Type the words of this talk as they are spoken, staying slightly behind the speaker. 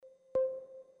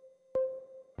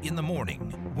In the morning,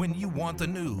 when you want the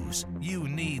news, you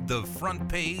need the front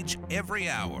page every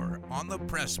hour on the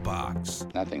Press Box.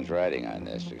 Nothing's riding on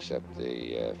this except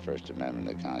the First Amendment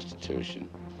of the Constitution,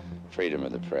 freedom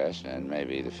of the press, and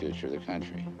maybe the future of the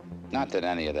country. Not that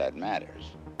any of that matters.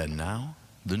 And now,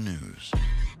 the news.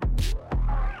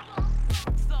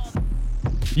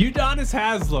 Udonis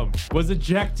Haslem was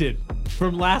ejected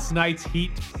from last night's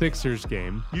Heat Sixers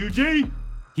game. UD!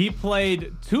 He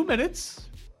played 2 minutes,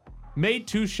 made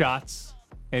 2 shots,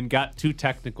 and got 2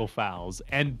 technical fouls.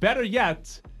 And better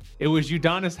yet, it was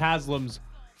Udonis Haslem's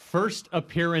first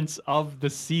appearance of the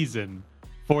season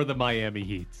for the Miami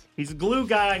Heat. He's a glue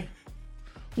guy.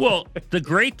 Well, the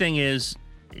great thing is,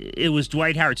 it was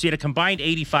Dwight Howard. So he had a combined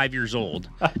 85 years old.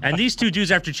 And these two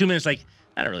dudes, after 2 minutes, like,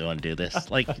 I don't really want to do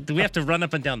this. Like, do we have to run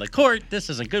up and down the court? This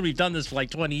isn't good. We've done this for like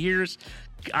 20 years.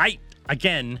 I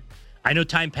know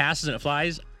time passes and it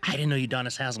flies. I didn't know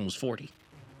Udonis Haslem was 40.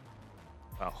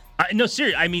 Oh. No,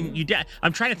 seriously. I mean,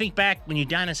 I'm trying to think back when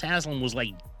Udonis Haslem was,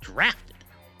 like, drafted.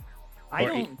 I Or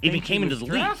don't even think came he into was the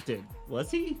league. drafted.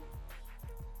 Was he?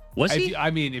 Was he?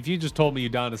 If you just told me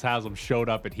Udonis Haslem showed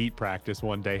up at Heat practice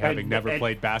one day, having never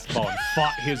played basketball and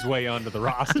fought his way onto the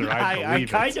roster, I'd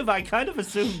believe it. I kind of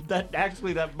assumed that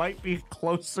actually that might be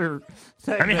closer.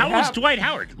 I mean, how old is Dwight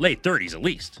Howard? Late 30s at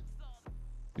least.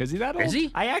 Is he that old? Is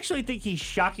he? I actually think he's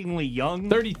shockingly young.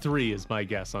 33 is my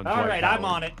guess on Dwight All right, Howard. I'm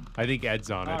on it. I think Ed's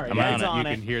on it. All right, I'm on Ed's it. on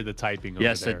You it. can hear the typing over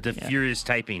Yes, there the furious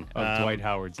typing. of Dwight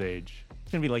Howard's age.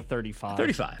 It's going to be like 35.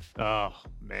 35. Oh,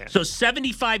 man. So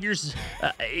 75 years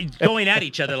going at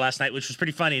each other last night, which was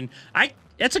pretty funny. And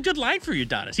that's a good line for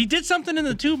Udonis. He did something in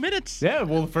the 2 minutes. Yeah,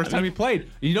 well, the first time he played.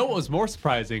 You know what was more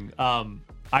surprising?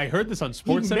 I heard this on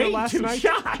SportsCenter made last 2 night.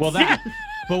 shots. Well, that.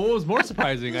 But what was more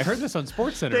surprising? I heard this on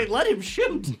SportsCenter. They let him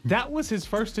shoot. That was his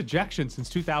first ejection since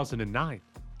 2009.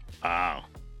 Wow.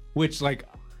 Which, like,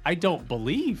 I don't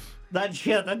believe. That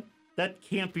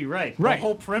can't be right. Right. The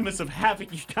whole premise of having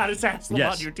Udonis Haslem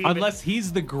on your team. Unless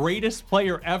he's the greatest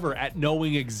player ever at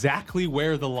knowing exactly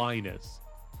where the line is.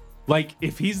 Like,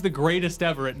 if he's the greatest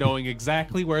ever at knowing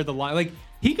exactly where the line... Like,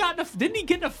 didn't he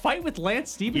get in a fight with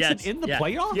Lance Stevenson in the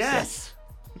playoffs? Yes.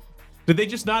 Did they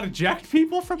just not eject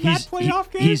people from that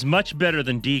playoff game? He's much better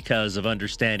than Dekas of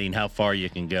understanding how far you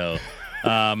can go.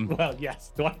 Well,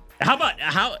 yes. How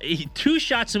about 2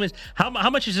 shots a minute? How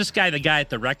much is this guy, the guy at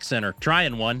the rec center,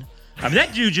 trying one? I mean,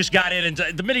 that dude just got in, and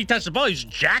the minute he touched the ball, he's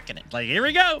jacking it. Like, here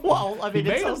we go. Well, I mean,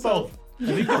 He made them both. I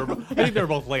think they were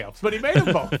both layups, but he made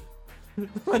them both.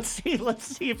 Let's see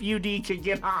if UD can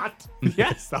get hot.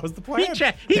 Yes, that was the plan. He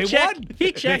checked. They won.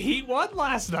 The Heat won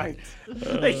last night.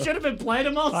 They should have been playing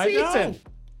him all I know. season.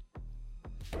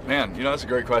 Man, that's a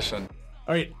great question.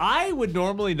 All right, I would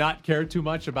normally not care too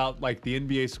much about like the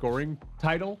NBA scoring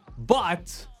title,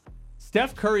 but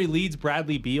Steph Curry leads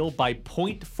Bradley Beal by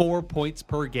 0.4 points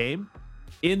per game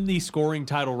in the scoring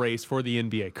title race for the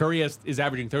NBA. Curry is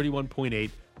averaging 31.8,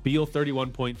 Beal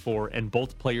 31.4, and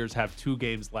both players have 2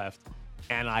 games left.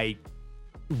 And I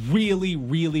really,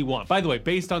 really want, by the way,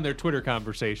 based on their Twitter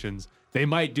conversations, they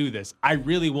might do this. I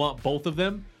really want both of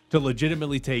them to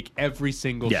legitimately take every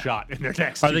single shot in their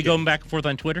next. Are they going back and forth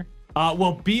on Twitter?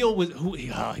 Well, Beal was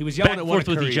he was yelling Back at and one of forth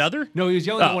with Curry's, each other? No, he was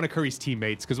yelling at one of Curry's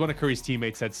teammates because one of Curry's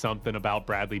teammates said something about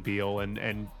Bradley Beal,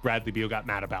 and Bradley Beal got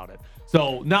mad about it.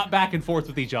 So not back and forth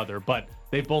with each other, but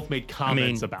they both made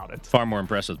comments about it. Far more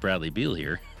impressed with Bradley Beal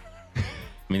here.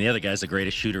 I mean, the other guy's the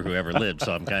greatest shooter who ever lived,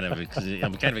 so I'm kind of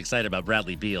excited about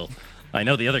Bradley Beal. I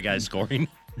know the other guy's scoring.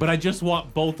 But I just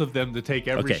want both of them to take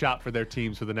every shot for their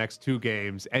teams for the next 2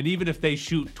 games. And even if they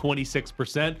shoot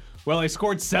 26%, well, I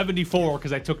scored 74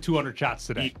 because I took 200 shots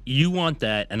today. You want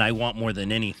that, and I want more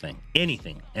than anything.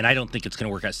 And I don't think it's going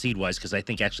to work out seed-wise because I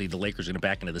think actually the Lakers are going to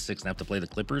back into the 6 and have to play the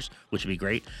Clippers, which would be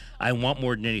great. I want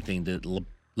more than anything that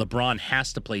LeBron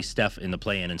has to play Steph in the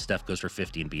play-in, and Steph goes for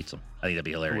 50 and beats him. I think that'd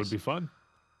be hilarious. It would be fun.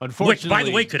 Unfortunately, which, by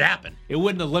the way, could happen. It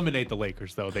wouldn't eliminate the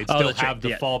Lakers, though. They'd still have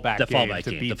the fallback game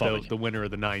to beat the winner of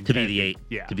the 9-10. To be the 8.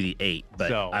 Yeah. To be the 8. But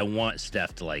so, I want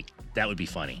Steph to, that would be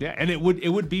funny. Yeah, and it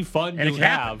would be fun and to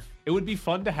have. It would be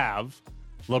fun to have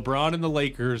LeBron and the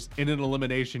Lakers in an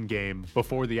elimination game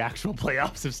before the actual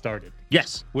playoffs have started.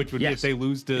 Yes. Which would be if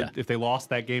they lost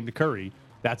that game to Curry,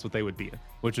 that's what they would be in,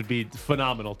 which would be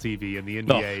phenomenal TV in the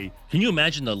NBA. Oh, can you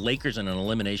imagine the Lakers in an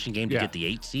elimination game to get the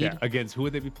 8 seed? Yeah. Against who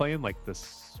would they be playing? Like the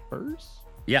Spurs?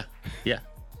 Yeah.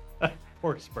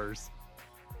 Poor Spurs.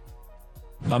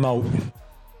 I'm out.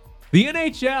 The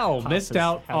NHL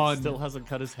still hasn't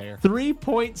cut his hair.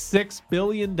 $3.6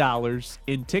 billion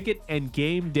in ticket and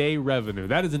game day revenue.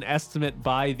 That is an estimate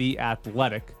by The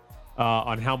Athletic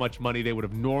on how much money they would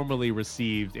have normally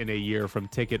received in a year from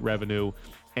ticket revenue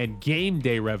and game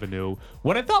day revenue.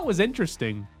 What I thought was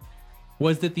interesting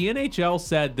was that the NHL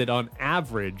said that on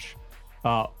average,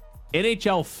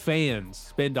 NHL fans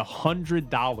spend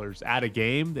 $100 at a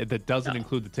game that doesn't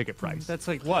include the ticket price. That's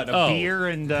like what? A beer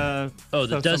and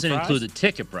that doesn't include the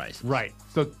ticket price. Right.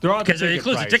 So throw out the Because it ticket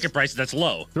includes price. the ticket price, that's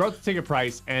low. Throw out the ticket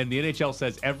price, and the NHL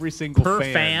says every single Per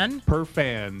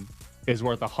fan is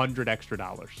worth $100 extra.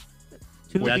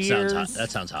 That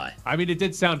sounds high. I mean, it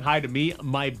did sound high to me.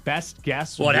 My best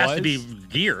guess Well, was... it has to be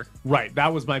gear. Right.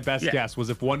 That was my best guess, was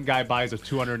if one guy buys a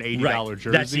 $280 Right. jersey.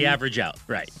 That's the average out.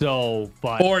 Right. So,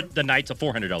 but... Or the Knights a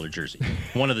 $400 jersey.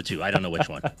 One of the two. I don't know which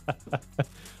one.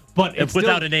 But it's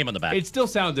without still, a name on the back. It still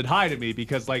sounded high to me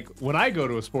because, like, when I go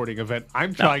to a sporting event,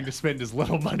 I'm trying to spend as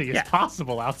little money as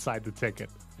possible outside the ticket.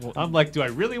 I'm like, do I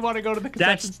really want to go to the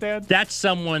concession stand? That's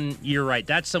someone, you're right,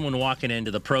 that's someone walking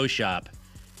into the pro shop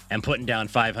and putting down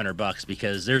 $500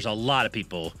 because there's a lot of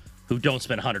people who don't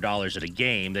spend $100 at a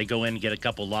game. They go in and get a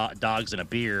couple dogs and a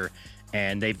beer,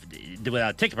 and they've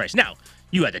without a ticket price. Now,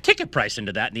 you add the ticket price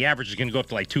into that, and the average is going to go up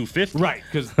to like $250. Right,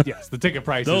 because, yes, the ticket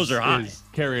price Those are high. is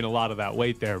carrying a lot of that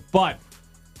weight there. But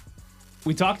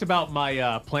we talked about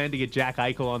my plan to get Jack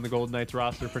Eichel on the Golden Knights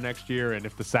roster for next year, and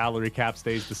if the salary cap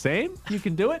stays the same, you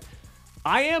can do it.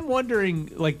 I am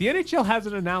wondering, like, the NHL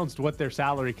hasn't announced what their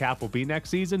salary cap will be next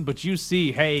season, but you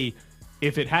see, hey,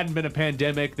 if it hadn't been a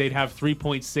pandemic, they'd have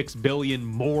 $3.6 billion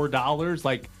more dollars.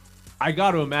 Like, I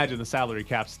got to imagine the salary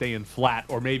cap staying flat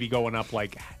or maybe going up,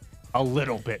 like, a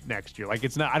little bit next year. Like,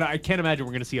 it's not, I can't imagine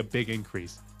we're going to see a big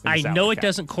increase. I know it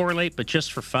doesn't correlate, but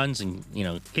just for funs and,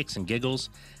 kicks and giggles,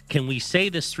 can we say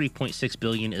this $3.6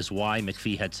 billion is why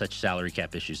McPhee had such salary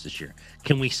cap issues this year?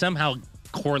 Can we somehow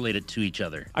correlate it to each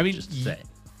other? I mean, just to say.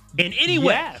 In any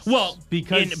way. Yes, Well,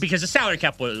 because the salary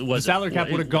cap was the salary cap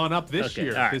would have gone up this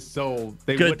year. All right. So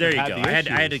they Good, wouldn't there have you had go. the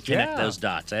I had to issues. connect those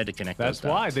dots. I had to connect That's those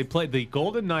dots. why they played. The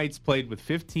Golden Knights played with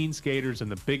 15 skaters in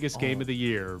the biggest game of the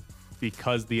year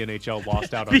because the NHL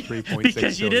lost out on $3.6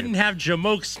 because you didn't have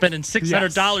Jamoke spending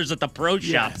 $600 at the pro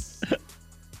shop. Yes.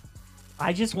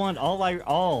 I just want all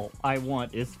I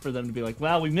want is for them to be like,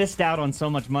 well, we missed out on so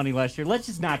much money last year. Let's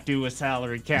just not do a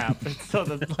salary cap, so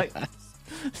that like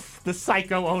the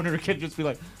psycho owner can just be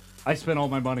like, I spent all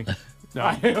my money.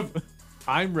 No,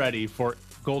 I'm ready for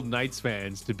Golden Knights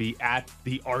fans to be at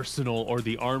the Arsenal or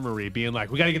the Armory, being like,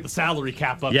 we got to get the salary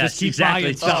cap up. Yes, just keep exactly.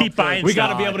 buying Just stuff. keep buying We got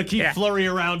to stuff. be able to keep Yeah. Fleury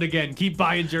around again. Keep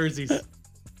buying jerseys.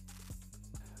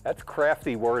 That's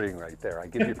crafty wording right there. I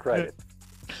give you credit.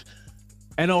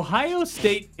 An Ohio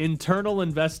State internal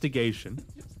investigation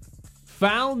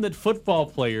found that football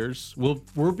players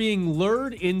were being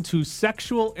lured into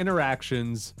sexual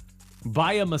interactions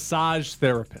by a massage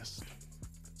therapist.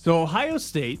 So Ohio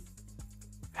State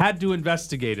had to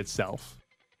investigate itself.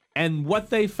 And what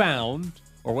they found,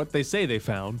 or what they say they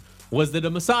found, was that a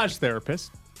massage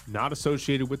therapist, not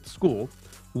associated with the school,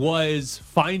 was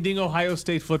finding Ohio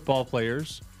State football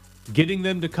players, getting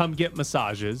them to come get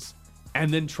massages,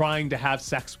 and then trying to have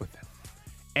sex with them.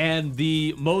 And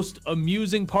the most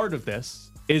amusing part of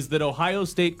this is that Ohio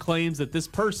State claims that this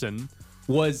person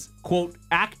was, quote,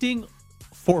 acting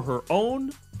for her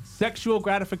own sexual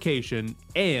gratification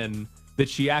and that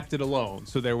she acted alone.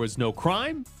 So there was no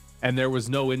crime and there was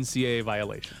no NCAA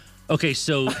violation. Okay,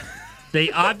 so they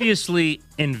obviously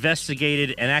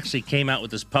investigated and actually came out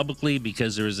with this publicly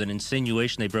because there was an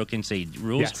insinuation they broke NCAA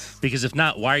rules. Yes. Because if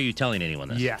not, why are you telling anyone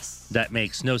this? Yes. That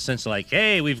makes no sense. Like,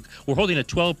 hey, we're holding a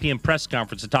 12 p.m. press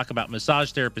conference to talk about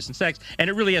massage therapists and sex, and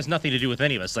it really has nothing to do with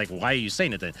any of us. Like, why are you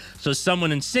saying it then? So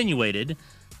someone insinuated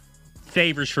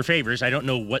favors for favors. I don't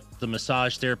know what the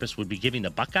massage therapist would be giving the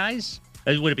Buckeyes.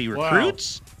 Would it be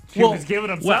recruits? She was giving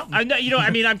them Well, something.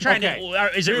 I'm trying Okay.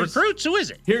 to. Is it recruits? Who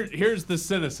is it? Here's the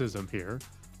cynicism here.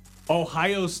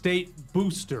 Ohio State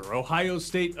booster, Ohio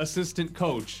State assistant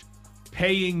coach,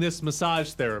 paying this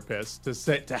massage therapist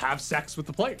to have sex with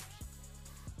the players.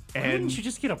 Why And wouldn't you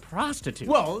just get a prostitute?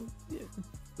 well,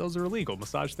 those are illegal.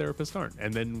 Massage therapists aren't.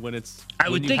 And then when it's I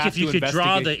would think have if you to could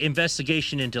draw investigate- the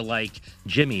investigation into like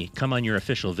Jimmy, come on your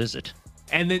official visit.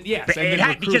 and then yes, But and it then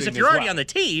had- because recruiting if you're as already well. on the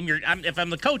team, if I'm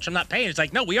the coach, I'm not paying. It's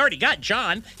like, no, we already got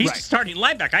John. He's Right. the starting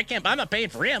linebacker. I'm not paying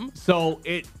for him. So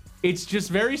it's just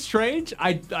very strange.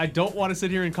 I don't want to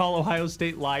sit here and call Ohio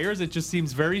State liars. It just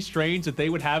seems very strange that they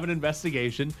would have an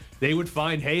investigation. They would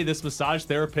find, hey, this massage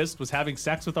therapist was having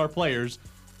sex with our players.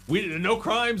 No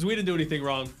crimes. We didn't do anything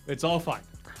wrong. It's all fine.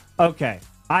 Okay,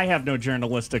 I have no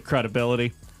journalistic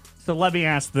credibility, so let me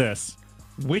ask this.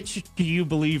 Which do you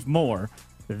believe more?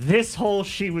 This whole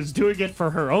she was doing it for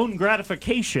her own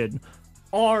gratification,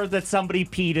 or that somebody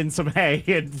peed in some hay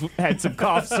and had some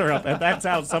cough syrup, and that's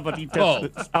how somebody Oh,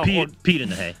 took this out? Pete in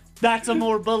the hay. That's a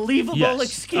more believable Yes.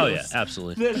 excuse. Oh, yeah,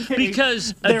 absolutely. than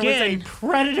Because, there again- was a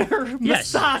predator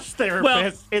Yes. massage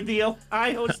therapist in the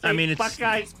Ohio State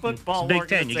Buckeyes football Big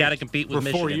Ten. You got to organization. compete with For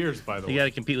Michigan. 4 years, by the way. You got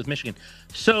to compete with Michigan.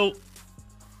 So,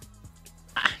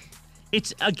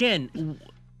 it's, again,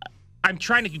 I'm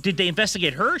trying to, did they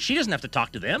investigate her? She doesn't have to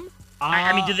talk to them.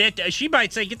 I mean, she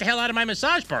might say, "Get the hell out of my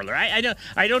massage parlor." I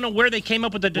don't know where they came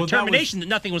up with the determination that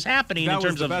nothing was happening in That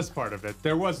terms was the of. best part of it.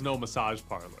 There was no massage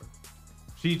parlor.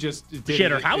 She just did She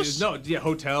had her house? No, yeah,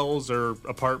 hotels or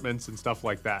apartments and stuff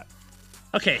like that.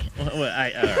 Okay, all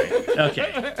right,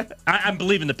 okay. I'm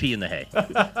believing the pee in the hay.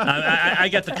 I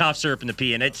got the cough syrup and the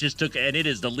pee, and it just took, and it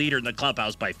is the leader in the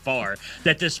clubhouse by far.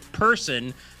 That this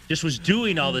person just was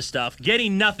doing all this stuff,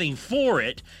 getting nothing for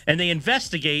it, and they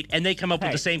investigate and they come up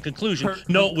with the same conclusion.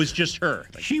 No, it was just her.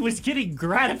 Like, She was getting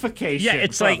gratification. yeah,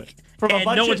 it's from like, it, from a and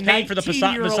bunch no of one's paying for the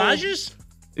 19-year-old massages.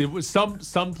 It was some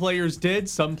players did,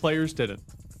 some players didn't.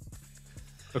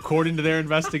 According to their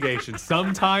investigation,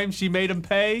 sometimes she made them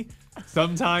pay,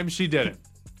 sometimes she didn't.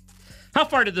 How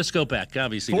far did this go back?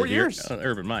 Obviously, 4 to the year- years.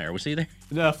 Urban Meyer, was he there?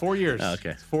 No, 4 years. Oh, okay.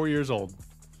 It's 4 years old.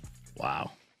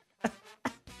 Wow.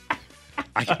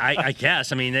 I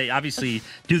guess. I mean, they obviously,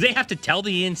 do they have to tell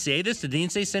the NCAA this? Did the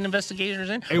NCAA send investigators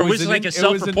in? Or was it like a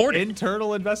self-reported? It was an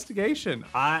internal investigation.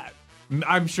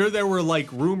 I'm sure there were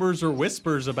like rumors or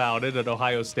whispers about it at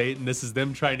Ohio State, and this is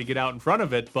them trying to get out in front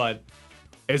of it. But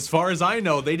as far as I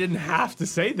know, they didn't have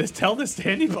to tell this to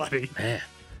anybody. Man.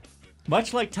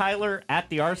 Much like Tyler at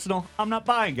the Arsenal, I'm not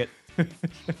buying it.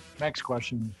 Next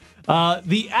question.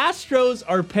 The Astros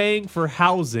are paying for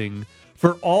housing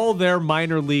for all their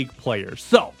minor league players.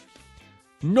 So,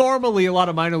 normally a lot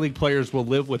of minor league players will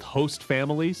live with host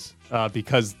families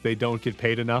because they don't get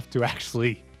paid enough to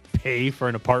actually pay for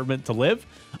an apartment to live.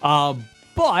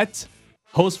 But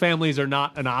host families are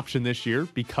not an option this year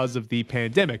because of the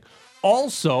pandemic.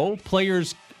 Also,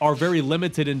 players are very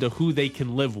limited into who they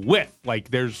can live with.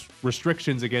 Like, there's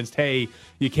restrictions against, hey,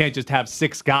 you can't just have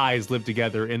 6 guys live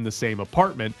together in the same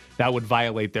apartment. That would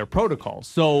violate their protocols.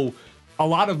 So a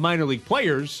lot of minor league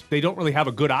players, they don't really have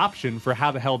a good option for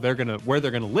how the hell where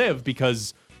they're gonna live,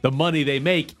 because the money they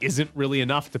make isn't really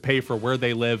enough to pay for where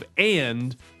they live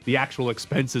and the actual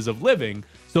expenses of living.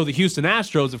 So the Houston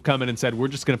Astros have come in and said, we're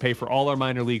just going to pay for all our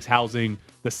minor leagues housing,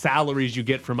 the salaries you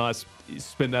get from us, you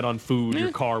spend that on food,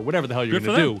 your car, whatever the hell you're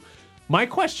going to do. My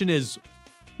question is,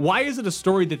 why is it a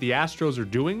story that the Astros are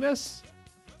doing this?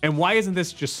 And why isn't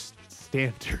this just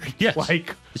standard? Yes,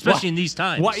 like, especially in these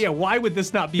times. Why would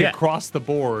this not be across the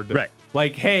board? Right.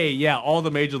 Like, hey, yeah, all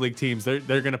the major league teams, they're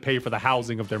going to pay for the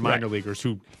housing of their minor leaguers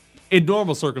who, in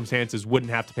normal circumstances,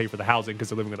 wouldn't have to pay for the housing because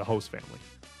they're living with a host family.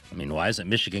 I mean, why isn't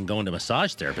Michigan going to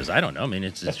massage therapists? I don't know. I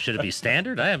mean, should it be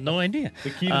standard? I have no idea. The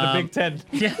key to the Big Ten.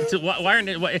 Yeah. So why aren't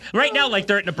it? Right now, like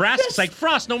they're at Nebraska, it's like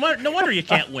Frost. No wonder you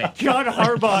can't win. John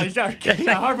Harbaugh's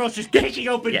just kicking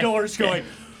open doors, going,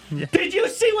 "Did you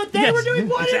see what they were doing?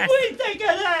 What did we think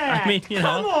of that? I mean,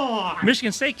 Come on.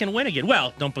 Michigan State can win again.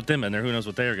 Well, don't put them in there. Who knows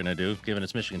what they're going to do, given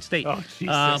it's Michigan State. Oh,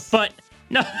 Jesus. But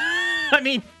no, I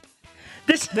mean,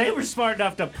 They were smart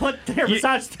enough to put their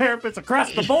massage therapists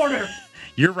across the border.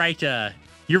 You're right.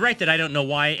 You're right that I don't know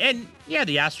why. And yeah,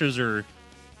 the Astros are.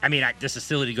 I mean, this is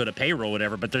silly to go to payroll,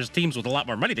 whatever. But there's teams with a lot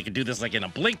more money that could do this like in a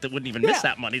blink that wouldn't even miss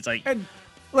that money. It's like,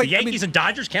 the Yankees and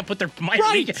Dodgers can't put their minor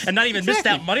league and not even miss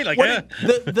that money. Like,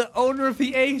 the owner of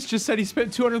the A's just said he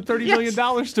spent $230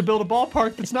 million to build a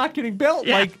ballpark that's not getting built.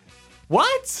 Yeah. Like,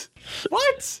 what?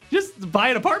 Just buy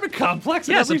an apartment complex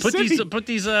in every so city. put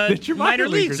these that your minor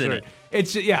leagues in are it.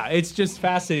 It's just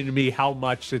fascinating to me how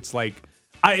much it's like.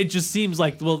 It just seems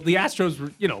like, well, the Astros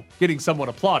were, getting somewhat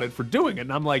applauded for doing it,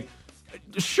 and I'm like,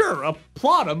 sure,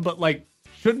 applaud them, but like,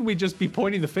 shouldn't we just be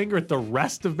pointing the finger at the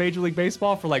rest of Major League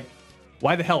Baseball for like,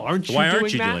 why the hell aren't you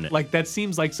doing that? Like, that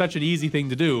seems like such an easy thing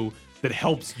to do that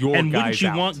helps your guys out. And wouldn't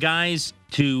you want guys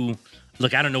to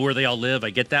look? I don't know where they all live. I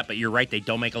get that, but you're right. They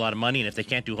don't make a lot of money, and if they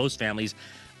can't do host families,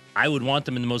 I would want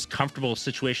them in the most comfortable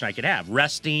situation I could have,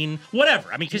 resting, whatever.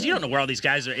 I mean, because you don't know where all these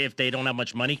guys are, if they don't have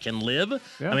much money, can live.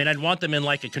 Yeah. I mean, I'd want them in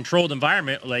like a controlled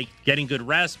environment, like getting good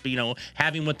rest,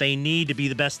 having what they need to be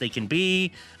the best they can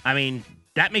be. I mean,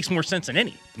 that makes more sense than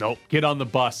any. Nope. Get on the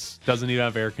bus. Doesn't even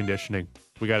have air conditioning.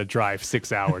 We got to drive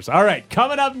 6 hours. All right,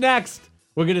 coming up next,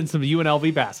 we'll get into some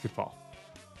UNLV basketball.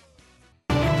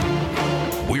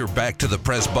 We're back to the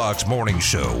Press Box Morning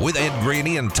Show with Ed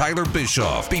Graney and Tyler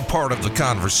Bischoff. Be part of the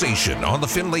conversation on the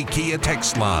Findlay Kia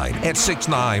text line at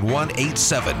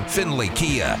 69187. Findlay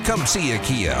Kia. Come see a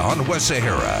Kia on West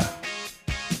Sahara.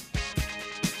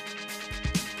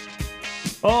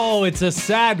 Oh, it's a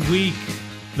sad week.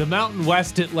 The Mountain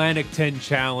West Atlantic 10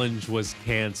 Challenge was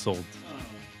canceled.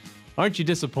 Aren't you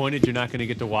disappointed you're not going to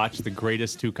get to watch the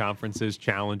greatest two conferences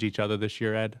challenge each other this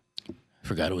year, Ed?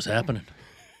 Forgot it was happening.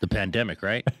 The pandemic,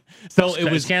 right? So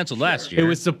it was canceled last year. It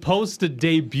was supposed to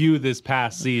debut this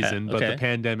past season, but okay. the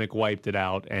pandemic wiped it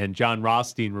out. And John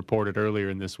Rothstein reported earlier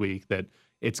in this week that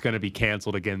it's going to be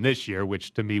canceled again this year,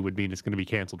 which to me would mean it's going to be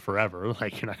canceled forever.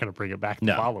 Like, you're not going to bring it back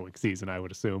the following season, I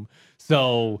would assume.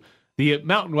 So the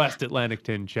Mountain West Atlantic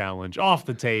 10 Challenge off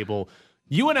the table.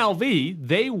 UNLV,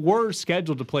 they were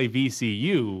scheduled to play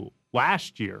VCU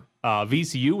last year.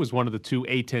 VCU was one of the two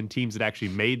A-10 teams that actually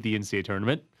made the NCAA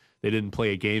tournament. They didn't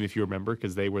play a game, if you remember,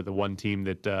 because they were the one team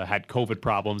that had COVID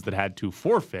problems that had to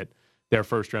forfeit their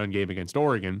first-round game against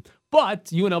Oregon. But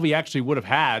UNLV actually would have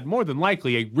had, more than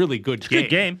likely, a really good game. Good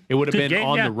game. It would have Good been game,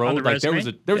 on yeah, the road. on the Like there was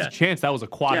resume. a chance that was a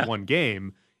quad one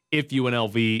game if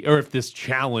UNLV or if this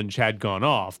challenge had gone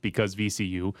off, because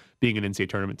VCU, being an NCAA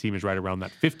tournament team, is right around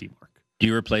that 50 mark. Do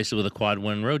you replace it with a quad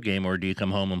one road game, or do you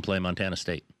come home and play Montana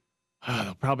State?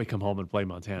 They'll probably come home and play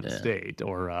Montana State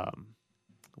or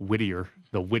Whittier,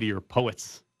 the Whittier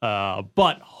Poets.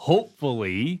 But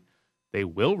hopefully they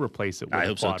will replace it with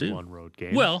a quad one road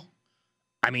game. Well,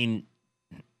 I mean,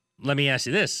 let me ask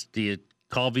you this. Do you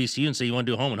call VCU and say you want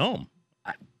to do home and home?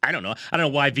 I don't know. I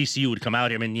don't know why VCU would come out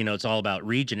here. I mean, it's all about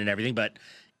region and everything, but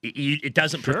it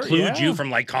doesn't preclude you from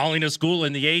like calling a school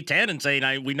in the A-10 and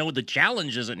saying, we know the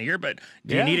challenge isn't here, but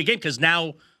do you need a game? Because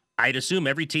now I'd assume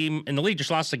every team in the league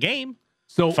just lost a game.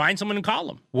 So find someone and call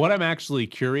them. What I'm actually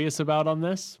curious about on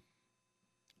this,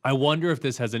 I wonder if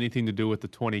this has anything to do with the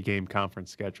 20-game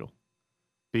conference schedule,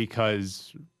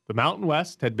 because the Mountain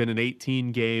West had been an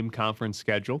 18-game conference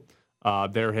schedule.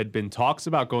 There had been talks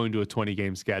about going to a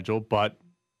 20-game schedule, but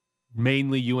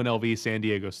mainly UNLV, San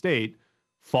Diego State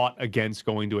fought against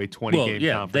going to a 20-game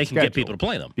conference they can schedule get people to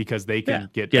play them because they can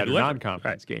get better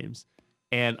non-conference games.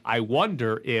 And I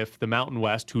wonder if the Mountain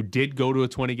West, who did go to a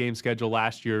 20-game schedule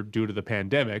last year due to the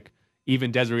pandemic,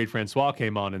 even Desiree Francois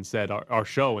came on and said our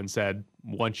show and said,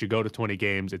 once you go to 20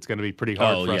 games, it's going to be pretty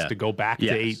hard for us to go back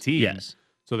to 18. Yes.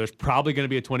 So there's probably going to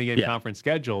be a 20-game conference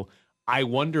schedule. I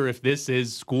wonder if this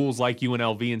is schools like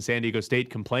UNLV and San Diego State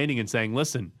complaining and saying,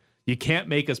 listen, you can't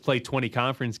make us play 20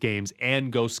 conference games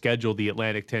and go schedule the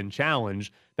Atlantic 10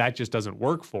 Challenge. That just doesn't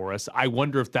work for us. I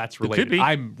wonder if that's related. It could be.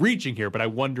 I'm reaching here, but I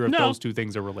wonder if those two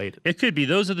things are related. It could be.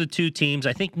 Those are the two teams.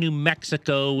 I think New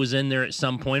Mexico was in there at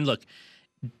some point. Look,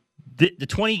 the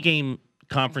 20-game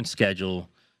conference schedule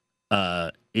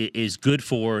is good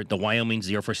for the Wyomings,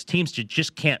 the Air Force teams.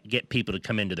 Just can't get people to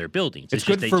come into their buildings. It's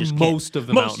good for most of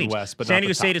the Mountain West, but San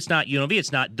Diego State, it's not UNLV.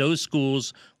 It's not those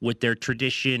schools with their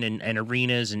tradition and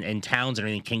arenas and towns and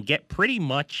everything can get pretty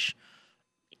much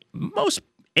most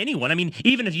anyone. I mean,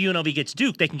 even if UNLV gets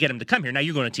Duke, they can get them to come here. Now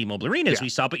you're going to T-Mobile Arena, as we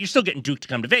saw, but you're still getting Duke to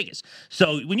come to Vegas.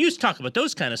 So when you talk about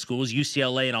those kind of schools,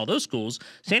 UCLA and all those schools,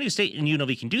 San Diego State and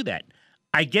UNLV can do that.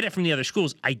 I get it from the other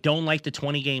schools. I don't like the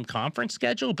 20-game conference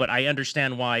schedule, but I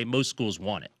understand why most schools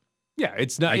want it. Yeah,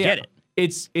 it's not. I get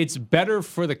it. It's better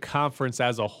for the conference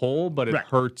as a whole, but it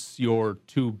hurts your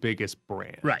two biggest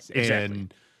brands. Right, exactly.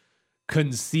 And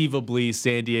conceivably,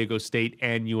 San Diego State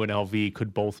and UNLV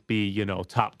could both be,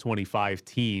 top 25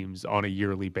 teams on a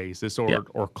yearly basis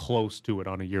or close to it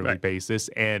on a yearly basis.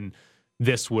 And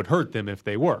this would hurt them if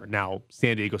they were. Now,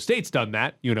 San Diego State's done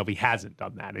that. UNLV hasn't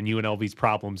done that. And UNLV's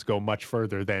problems go much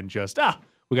further than just,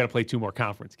 we got to play two more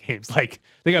conference games. Like,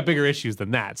 they got bigger issues than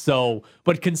that. So,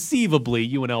 but conceivably,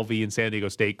 UNLV and San Diego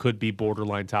State could be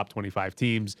borderline top 25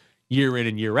 teams year in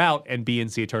and year out and be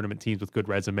NCAA tournament teams with good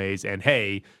resumes. And,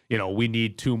 hey, we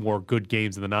need two more good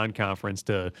games in the non-conference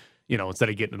to, instead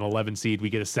of getting an 11 seed, we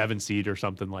get a 7 seed or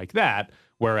something like that.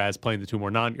 Whereas playing the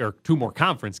two more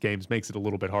conference games makes it a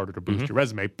little bit harder to boost your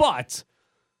resume. But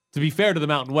to be fair to the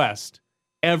Mountain West,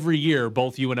 every year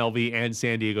both UNLV and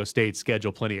San Diego State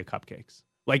schedule plenty of cupcakes.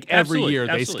 Like every year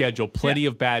they schedule plenty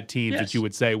of bad teams that you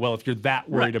would say, well, if you're that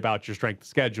worried about your strength of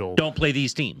schedule, don't play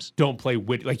these teams. Don't play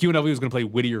like UNLV was going to play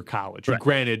Whittier College. Right.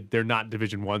 Granted, they're not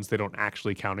Division I, so they don't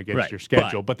actually count against your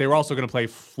schedule. But they were also going to play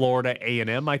Florida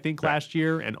A&M, I think, last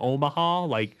year, and Omaha.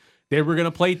 Like, they were going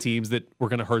to play teams that were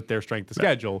going to hurt their strength of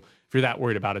schedule. If you're that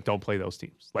worried about it, don't play those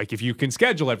teams. Like, if you can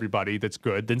schedule everybody that's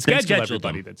good, then schedule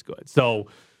everybody that's good. So,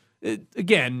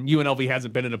 again, UNLV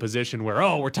hasn't been in a position where,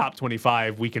 we're top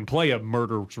 25, we can play a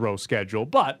murderer's row schedule,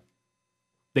 but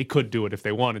they could do it if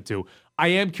they wanted to. I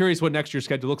am curious what next year's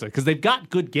schedule looks like, because they've got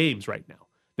good games right now.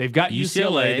 They've got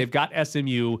UCLA, they've got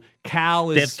SMU,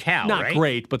 Cal is not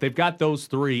great, but they've got those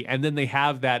three, and then they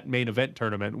have that main event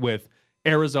tournament with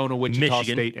Arizona, Wichita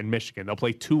State, and Michigan. They'll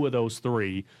play two of those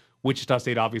three, Wichita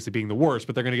State obviously being the worst,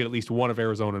 but they're going to get at least one of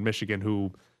Arizona and Michigan,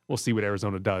 who we'll see what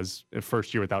Arizona does in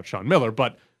first year without Sean Miller,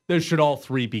 but there should all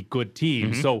three be good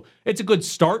teams. Mm-hmm. So it's a good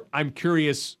start. I'm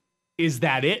curious, is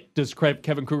that it? Does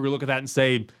Kevin Kruger look at that and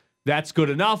say, that's good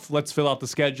enough, let's fill out the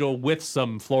schedule with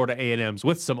some Florida A&Ms,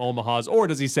 with some Omahas? Or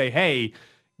does he say, hey,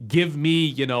 give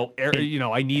me,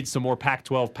 I need some more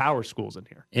Pac-12 power schools in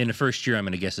here? In the first year, I'm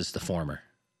going to guess it's the former.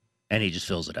 And he just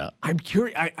fills it out. I'm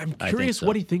curious. I'm curious so.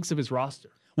 what he thinks of his roster.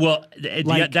 Well,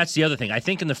 that's the other thing. I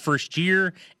think in the first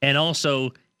year, and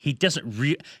also he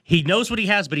doesn't. He knows what he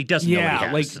has, but he doesn't know what he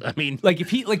has.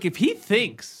 If he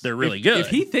thinks they're really good. If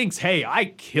he thinks, hey,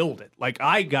 I killed it. Like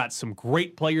I got some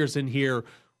great players in here.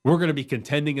 We're going to be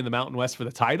contending in the Mountain West for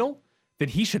the title. Then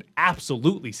he should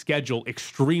absolutely schedule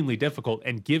extremely difficult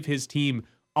and give his team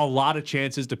a lot of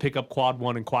chances to pick up quad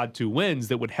 1 and quad 2 wins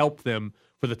that would help them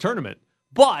for the tournament.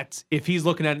 But if he's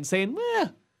looking at it and saying,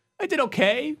 I did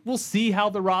okay, we'll see how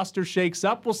the roster shakes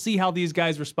up, we'll see how these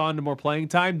guys respond to more playing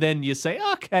time, then you say,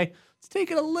 okay, let's take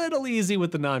it a little easy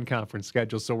with the non-conference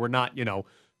schedule so we're not,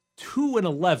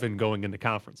 2-11 going into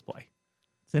conference play.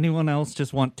 Does anyone else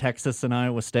just want Texas and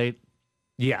Iowa State?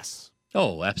 Yes.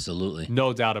 Oh, absolutely.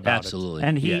 No doubt about absolutely.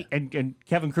 it. And and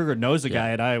Kevin Kruger knows a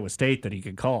guy at Iowa State that he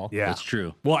could call. Yeah. That's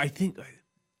true. Well, I think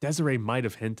Desiree might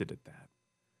have hinted at that.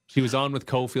 She was on with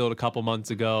Cofield a couple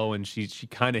months ago, and she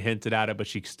kind of hinted at it, but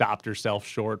she stopped herself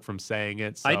short from saying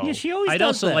it. So. She always I'd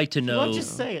does also that. like to know. Well,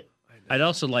 just say it. I'd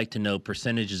also like to know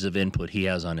percentages of input he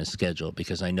has on his schedule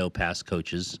because I know past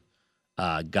coaches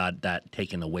got that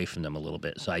taken away from them a little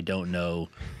bit. So I don't know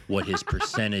what his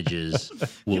percentages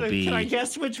will be. Can I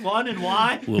guess which one and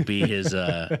why? Will be his.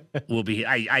 I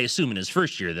assume in his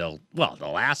first year they'll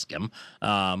ask him.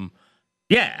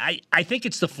 I think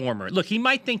it's the former. Look, he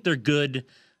might think they're good.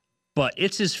 But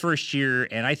it's his first year,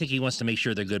 and I think he wants to make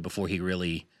sure they're good before he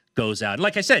really goes out. And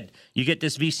like I said, you get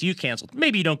this VCU canceled.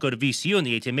 Maybe you don't go to VCU in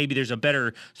the A-10. Maybe there's a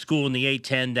better school in the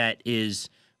A-10 that is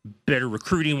better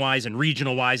recruiting-wise and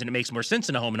regional-wise, and it makes more sense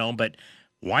in a home-and-home. But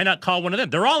why not call one of them?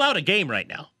 They're all out of game right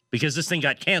now because this thing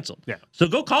got canceled. Yeah. So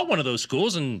go call one of those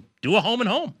schools and do a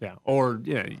home-and-home. Yeah. Or,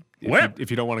 if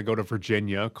you don't want to go to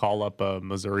Virginia, call up a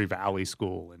Missouri Valley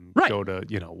school and go to,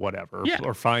 whatever. Yeah.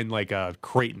 Or find like a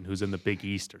Creighton who's in the Big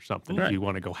East or something if you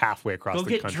want to go halfway across the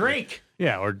country. Go get Drake.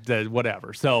 Yeah, or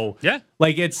whatever. So,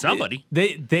 it's somebody.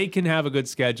 They can have a good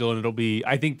schedule, and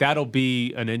I think that'll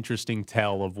be an interesting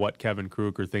tell of what Kevin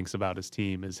Kruger thinks about his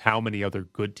team is how many other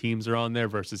good teams are on there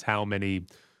versus how many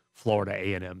Florida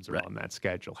A&Ms are on that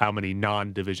schedule, how many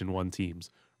non-Division I teams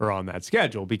are on that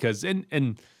schedule, because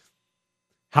and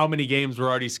how many games were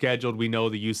already scheduled? We know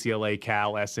the UCLA,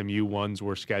 Cal, SMU ones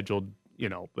were scheduled.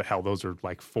 Those are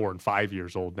like 4 and 5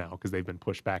 years old now because they've been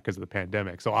pushed back because of the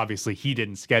pandemic. So obviously he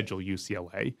didn't schedule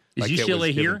UCLA. Is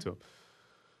UCLA here?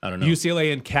 I don't know.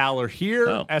 UCLA and Cal are here.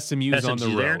 Oh. SMU's on the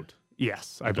road. There?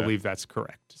 Yes, I believe that's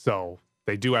correct. So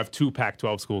they do have 2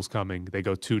 Pac-12 schools coming. They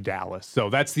go to Dallas. So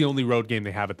that's the only road game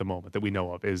they have at the moment that we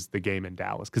know of is the game in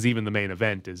Dallas. Because even the main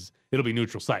event it'll be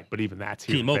neutral site, but even that's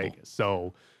here T-Mobile. in Vegas.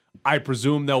 So I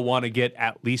presume they'll want to get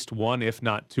at least 1, if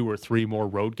not 2 or 3 more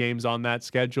road games on that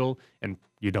schedule. And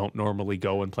you don't normally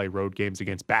go and play road games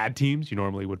against bad teams. You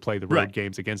normally would play the road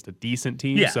games against a decent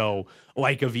team. Yeah. So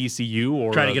like a VCU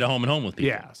or try to get a home and home with people.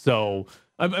 Yeah. So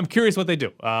I'm curious what they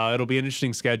do. It'll be an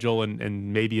interesting schedule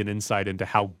and maybe an insight into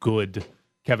how good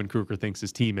Kevin Kruger thinks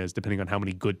his team is, depending on how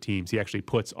many good teams he actually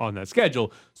puts on that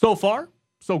schedule. So far,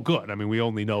 so good. I mean, we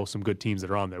only know some good teams that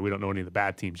are on there. We don't know any of the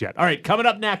bad teams yet. All right, coming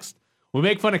up next, we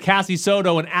make fun of Cassie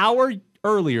Soto an hour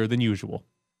earlier than usual.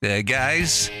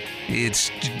 Guys, it's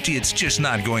just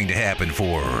not going to happen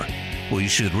for her. We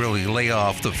should really lay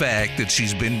off the fact that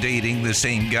she's been dating the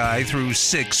same guy through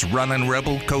 6 running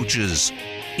Rebel coaches.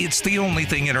 It's the only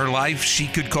thing in her life she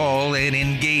could call an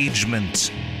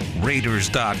engagement.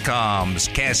 Raiders.com's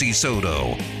Cassie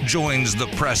Soto joins the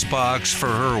press box for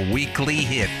her weekly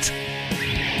hit.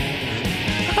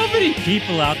 How many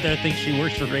people out there think she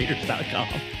works for Raiders.com?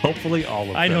 Hopefully all of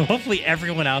them. I know. Hopefully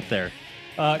everyone out there.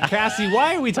 Cassie,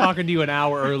 why are we talking to you an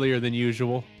hour earlier than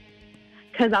usual?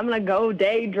 Because I'm going to go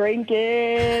day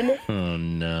drinking. Oh,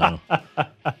 no.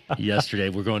 Yesterday,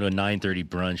 we're going to a 9:30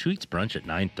 brunch. Who eats brunch at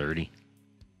 9:30?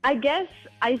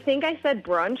 I think I said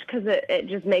brunch because it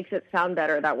just makes it sound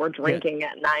better that we're drinking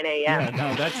at 9 a.m.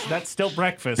 Yeah, no, that's still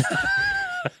breakfast.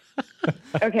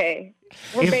 Okay.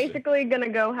 We're basically going to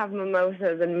go have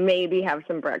mimosas and maybe have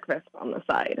some breakfast on the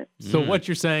side. So what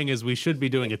you're saying is we should be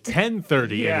doing a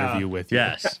 10:30 interview with you.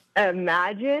 Yes.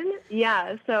 Imagine.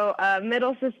 Yeah. So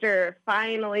middle sister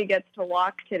finally gets to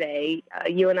walk today.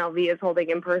 UNLV is holding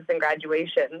in-person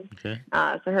graduation. Okay.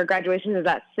 So her graduation is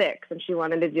at 6, and she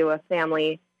wanted to do a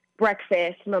family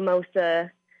breakfast, mimosa,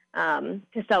 to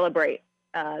celebrate.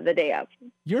 the day of.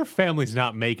 Your family's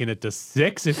not making it to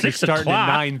 6 if you're 6 starting o'clock.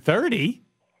 at 9:30.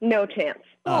 No chance.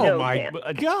 Oh no my chance.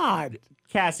 God.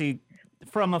 Cassie,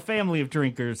 from a family of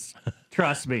drinkers,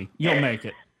 trust me, you'll make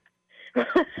it.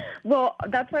 Well,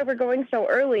 that's why we're going so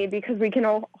early, because we can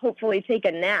all hopefully take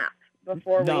a nap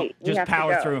before No, we just have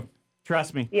power to go. through.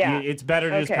 Trust me. Yeah. It's better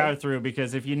to just Okay. power through,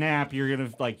 because if you nap, you're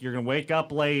gonna wake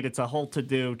up late. It's a whole to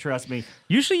do. Trust me.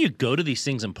 Usually you go to these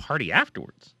things and party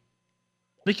afterwards.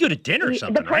 Like you go to dinner or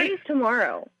something, The party's right?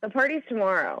 tomorrow. The party's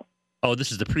tomorrow. Oh,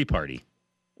 this is the pre-party.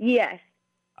 Yes.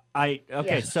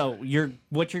 So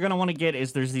what you're gonna want to get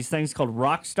is there's these things called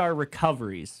Rockstar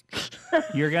Recoveries.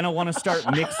 You're gonna want to start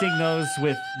mixing those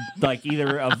with like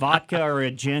either a vodka or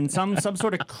a gin, some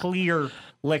sort of clear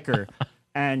liquor,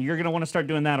 and you're gonna want to start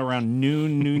doing that around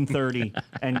noon 30,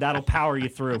 and that'll power you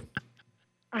through.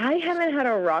 I haven't had a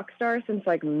Rockstar since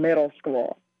like middle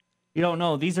school. You don't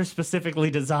know; these are specifically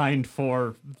designed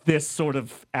for this sort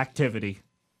of activity.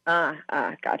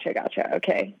 Gotcha.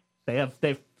 Okay. They have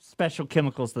special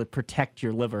chemicals that protect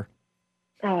your liver.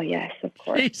 Oh, yes, of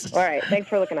course. Jesus. All right. Thanks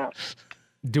for looking out.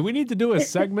 Do we need to do a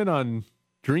segment on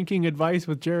drinking advice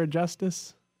with Jared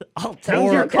Justice? I'll tell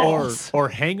your calls. Or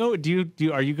hangover?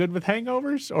 Are you good with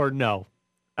hangovers or no?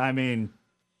 I mean,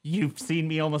 you've seen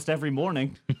me almost every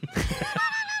morning.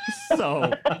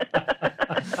 So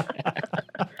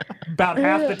about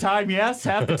half the time, yes,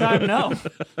 half the time, no.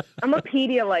 I'm a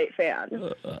Pedialyte fan.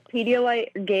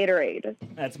 Pedialyte Gatorade.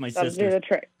 That's my That'll do sister. the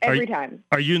trick every time.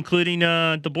 Are you including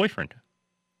the boyfriend?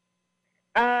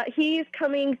 He's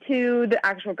coming to the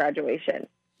actual graduation.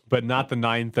 But not the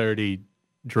 9:30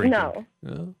 drinking.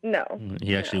 No.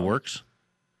 He actually works?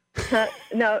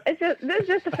 No, it's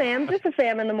just a fam. Just a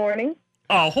fam in the morning.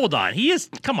 Oh, hold on. He is.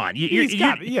 Come on. He's What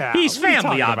are you family,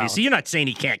 talking obviously. about? You're not saying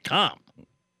he can't come.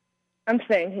 I'm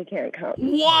saying he can't come.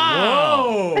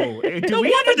 Wow. Whoa! No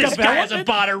wonder this guy hasn't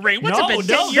bought a ring. What's it been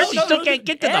 10 years? He still can't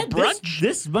get to the Ed, brunch?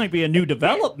 This might be a new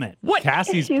development. What?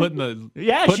 Cassie's putting her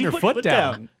she put foot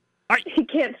down. He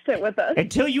can't sit with us.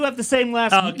 Until you have the same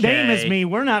last name as me,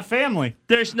 we're not family.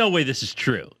 There's no way this is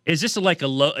true. Is this like a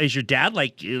low? Is your dad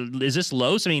like? Is this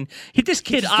Lowe's? I mean, this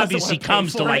kid just doesn't obviously wanna pay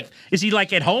comes to for like. it. Is he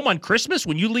like at home on Christmas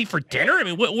when you leave for dinner? I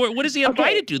mean, what is he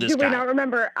invited to? This Do guy? we not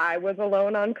remember I was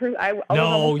alone on Christmas?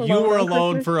 No, you were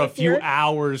alone Christmas for a this few year?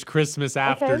 hours Christmas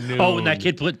afternoon. Oh, when that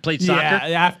kid played soccer.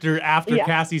 Yeah, after Yeah.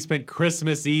 Cassie spent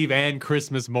Christmas Eve and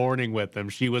Christmas morning with him,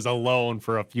 she was alone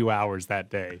for a few hours that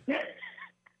day.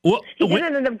 Well, He when,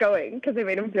 didn't end up going because it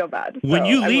made him feel bad. when so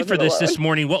you I leave for wasn't this alone.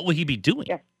 morning, what will he be doing?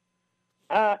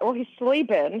 Yeah. Well, he's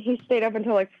sleeping. He stayed up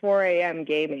until like 4 a.m.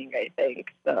 gaming, I think.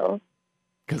 So.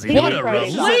 Because He What was a Friday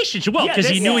night. relationship! Well, Yeah, because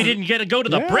he this- knew he didn't get to go to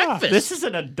the Yeah. breakfast. This is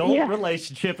an adult Yeah.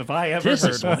 relationship if I ever This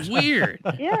heard is one. weird.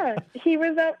 Yeah, he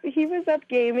was up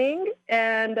gaming,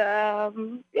 and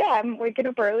I'm waking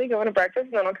up early, going to breakfast,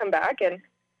 and then I'll come back, and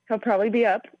he'll probably be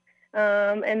up,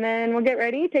 and then we'll get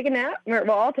ready, take a nap.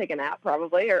 Well, I'll take a nap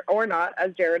probably, or not,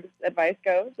 as Jared's advice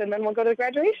goes, and then we'll go to the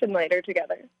graduation later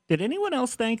together. Did anyone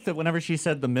else think that whenever she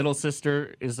said the middle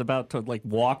sister is about to like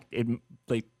walk,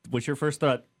 was your first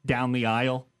thought down the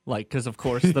aisle? Like, because of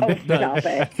course stop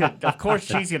it. of course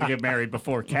she's gonna get married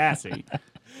before Cassie.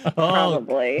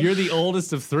 Probably. You're the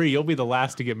oldest of three. You'll be the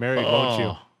last to get married, won't you?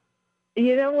 Oh.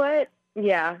 You know what?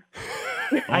 Yeah.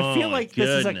 I feel Oh, like this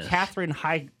is a goodness. Katherine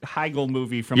Heigl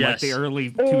movie from like Yes. the early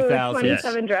Ooh, 2000s.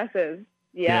 27 dresses.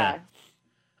 Yeah.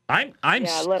 I'm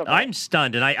Yeah, a little bit. I'm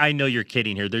stunned, and I know you're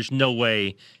kidding here. There's no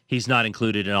way he's not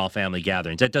included in all family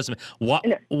gatherings. That doesn't.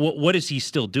 What is he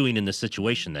still doing in this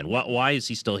situation then? Why is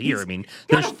he still here? I mean,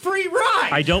 Got there's. a free ride.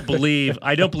 I don't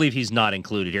believe he's not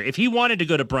included here. If he wanted to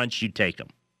go to brunch, you'd take him.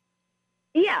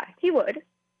 Yeah, he would.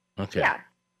 Okay. Yeah.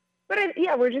 But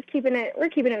we're just keeping it. We're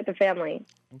keeping it with the family.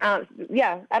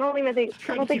 Yeah, I don't think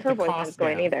to keep her the boyfriend's cost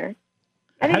going down. either.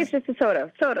 I think it's just a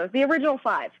soda. Sodas, the original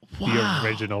 5. Wow. The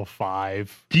original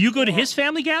 5. Do you go to his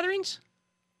family gatherings?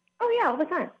 Oh yeah, all the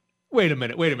time. Wait a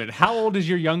minute. How old is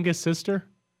your youngest sister?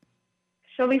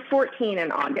 She'll be 14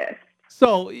 in August.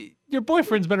 So your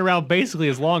boyfriend's been around basically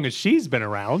as long as she's been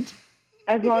around.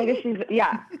 As long as she's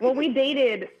Well, we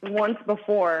dated once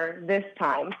before this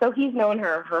time, so he's known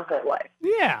her whole life.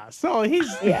 Yeah, so he's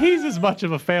as much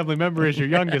of a family member as your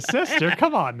youngest sister.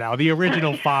 Come on now, the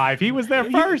original 5. He was there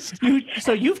first.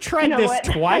 So you've tried You know this what?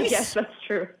 twice? I guess that's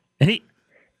true. And he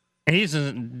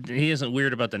isn't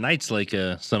weird about the nights like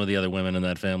some of the other women in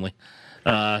that family,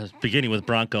 beginning with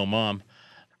Bronco Mom.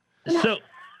 So,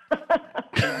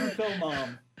 Go,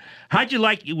 Mom. how'd you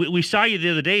like? We saw you the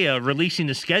other day releasing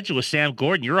the schedule with Sam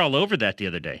Gordon. You're all over that the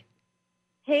other day.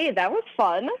 Hey, that was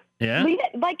fun. Yeah.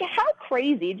 How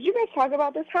crazy? Did you guys talk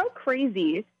about this? How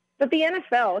crazy that the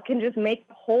NFL can just make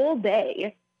the whole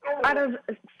day out of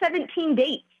 17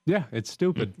 dates. Yeah, it's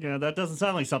stupid. Yeah, that doesn't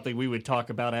sound like something we would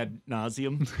talk about ad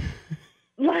nauseum.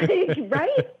 Like,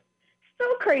 right?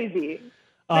 So crazy.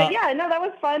 But yeah, no, that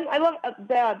was fun. I love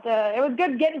it was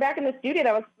good getting back in the studio.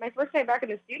 That was my first time back in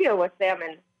the studio with Sam,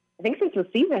 and I think since the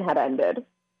season had ended.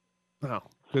 Oh,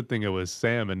 good thing it was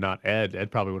Sam and not Ed.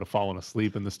 Ed probably would have fallen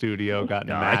asleep in the studio, gotten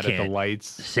mad at the lights.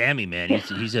 Sammy, man,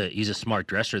 he's a smart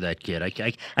dresser. That kid.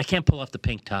 I can't pull off the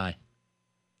pink tie.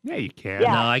 Yeah, you can.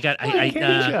 Yeah. No, I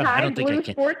don't think I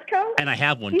can. Sports coat? And I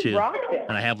have one too.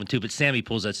 And I have one too. But Sammy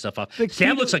pulls that stuff off.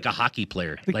 Sam looks like a hockey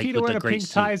player. The like key to with wearing the a great pink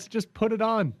suit. tie is just put it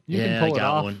on. You yeah, can pull I got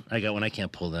it off. one. I got one. I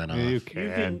can't pull that off. Yeah, you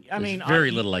can. There's very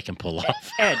little I can pull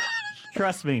off. Ed,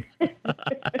 trust me.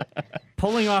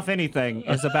 Pulling off anything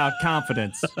is about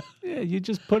confidence. Yeah, you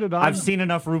just put it on. I've seen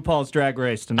enough RuPaul's Drag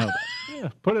Race to know that. Yeah,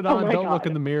 put it on. Don't look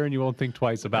in the mirror, and you won't think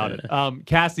twice about it.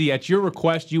 Cassie, at your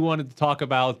request, you wanted to talk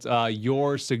about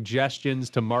your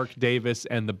suggestions to Mark Davis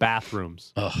and the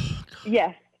bathrooms. Oh,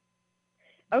 yes.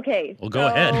 Okay. Well, go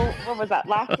ahead. What was that?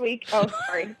 Last week? Oh,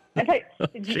 sorry. I thought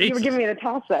you were giving me the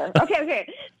toss there. Okay.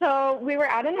 So we were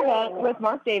at an event with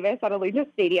Mark Davis at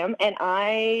Allegiant Stadium, and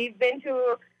I've been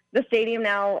to the stadium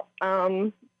now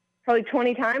probably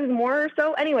 20 times more or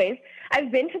so. Anyways, I've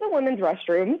been to the women's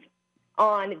restrooms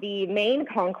on the main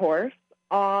concourse,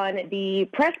 on the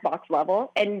press box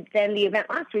level, and then the event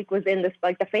last week was in this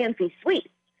like the fancy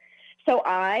suite. So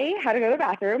I had to go to the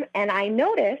bathroom, and I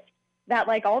noticed that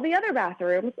like all the other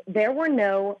bathrooms, there were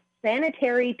no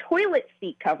sanitary toilet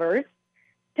seat covers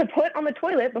to put on the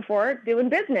toilet before doing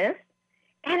business.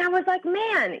 And I was like,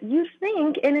 man, you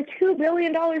think in a $2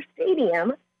 billion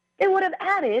stadium, they would have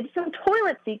added some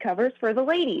toilet seat covers for the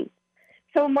ladies.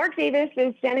 So Mark Davis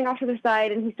is standing off to the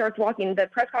side, and he starts walking. The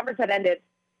press conference had ended.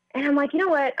 And I'm like, you know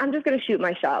what? I'm just going to shoot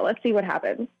my shot. Let's see what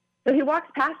happens. So he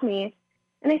walks past me,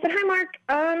 and I said, hi, Mark.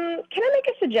 Can I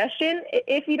make a suggestion,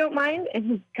 if you don't mind? And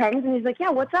he comes, and he's like, yeah,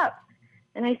 what's up?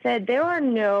 And I said, there are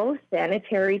no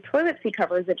sanitary toilet seat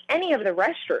covers in any of the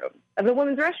restrooms, of the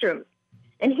women's restrooms.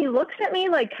 And he looks at me,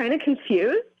 like, kind of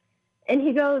confused. And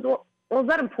he goes, well, is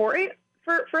that important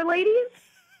for ladies?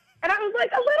 And I was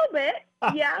like, a little bit.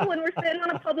 Yeah, when we're sitting on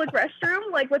a public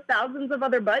restroom, like with thousands of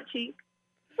other butt cheeks,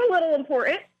 it's a little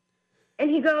important. And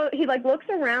he looks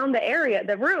around the area,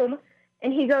 the room,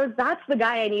 and he goes, that's the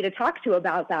guy I need to talk to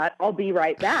about that. I'll be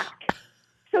right back.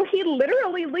 So he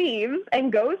literally leaves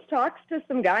and goes, talks to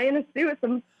some guy in a suit,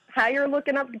 some higher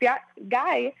looking up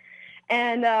guy.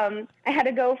 And I had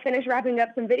to go finish wrapping up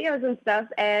some videos and stuff.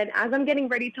 And as I'm getting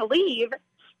ready to leave,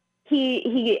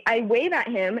 I wave at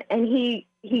him, and he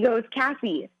goes,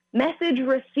 Cassie, message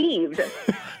received.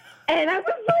 And I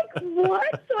was like,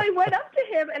 what? So I went up to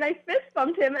him, and I fist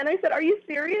bumped him, and I said, are you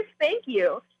serious? Thank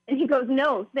you. And he goes,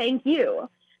 no, thank you.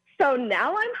 So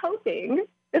now I'm hoping,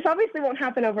 this obviously won't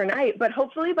happen overnight, but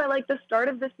hopefully by like the start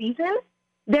of the season,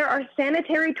 there are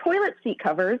sanitary toilet seat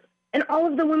covers in all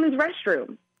of the women's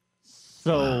restrooms.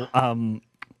 So,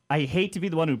 I hate to be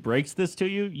the one who breaks this to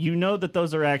you. You know that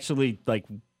those are actually like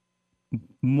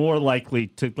more likely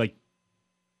to like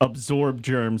absorb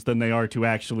germs than they are to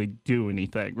actually do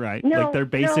anything, right? No, like they're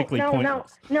basically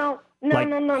pointless. No.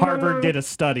 Harvard did a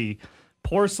study.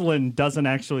 Porcelain doesn't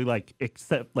actually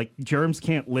except germs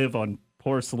can't live on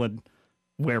porcelain,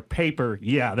 where paper,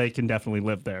 yeah, they can definitely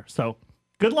live there. So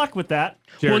good luck with that.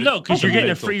 Jared, well, no, because you're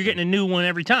getting a new one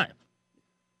every time.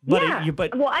 But yeah.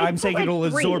 I'm saying it'll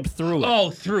absorb through it.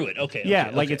 Oh, through it. Okay. Yeah,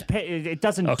 okay. It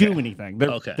doesn't do anything.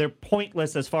 They're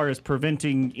pointless as far as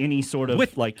preventing any sort of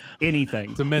anything.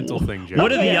 It's a mental thing, Jared.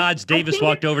 What are the odds Davis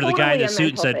walked over to the guy in the suit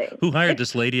and said, who hired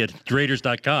this lady at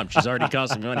Raiders.com? She's already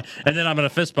costing me money. And then I'm going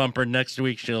to fist bump her. Next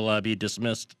week she'll be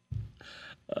dismissed.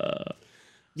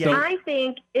 I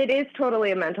think it is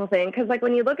totally a mental thing, because like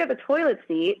when you look at the toilet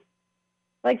seat,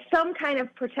 like some kind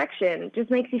of protection just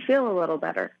makes you feel a little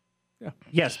better. Yeah.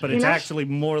 Yes, but it's actually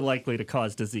more likely to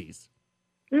cause disease.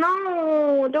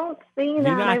 No, don't say that.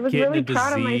 You're not I was getting really a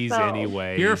proud of disease myself.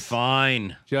 anyway. You're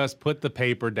fine. Just put the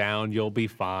paper down. You'll be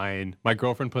fine. My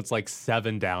girlfriend puts like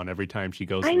 7 down every time she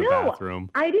goes to the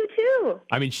bathroom. I do too.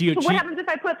 I mean, So what happens if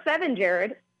I put 7,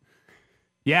 Jared?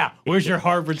 Yeah. Where's your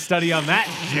Harvard study on that,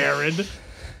 Jared?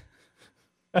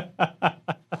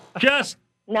 Just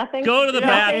nothing. Go to the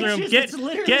bathroom.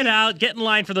 It's Get out. Get in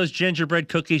line for those gingerbread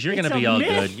cookies. You're going to be all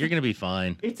good. You're going to be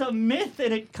fine. It's a myth,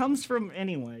 and it comes from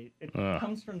It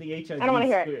comes from the HIV. I don't want to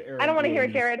hear it. I don't want to hear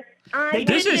it, Jared.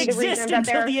 This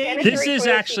is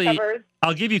actually.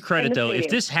 I'll give you credit though. If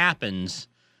this happens,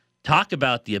 talk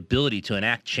about the ability to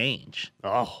enact change.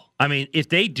 Oh. I mean, if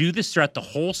they do this throughout the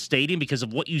whole stadium because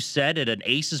of what you said at an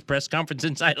Aces press conference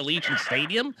inside Allegiant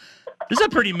Stadium, This is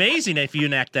pretty amazing if you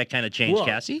enact that kind of change, Well,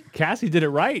 Cassie. Cassie did it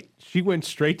right. She went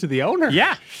straight to the owner.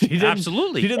 Yeah, she didn't,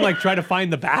 absolutely. She didn't like try to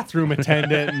find the bathroom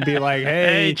attendant and be like,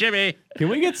 Hey, Jimmy. can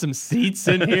we get some seats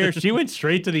in here? She went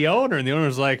straight to the owner, and the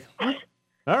owner's like,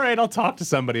 all right, I'll talk to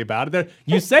somebody about it.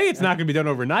 You say it's not going to be done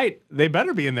overnight. They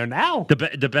better be in there now.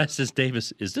 The best is,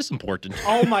 Davis, is this important?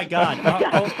 Oh, my God. He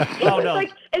Oh, was no.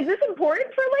 like, is this important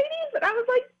for ladies? And I was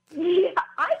like, yeah,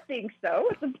 I think so.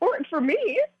 It's important for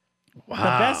me. The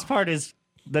best part is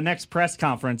the next press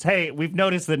conference. Hey, we've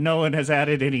noticed that no one has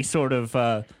added any sort of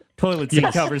toilet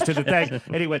seat covers to the thing.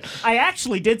 Anyway, I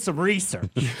actually did some research.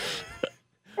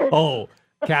 Oh,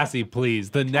 Cassie, please.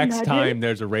 The next Imagine. time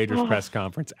there's a Raiders press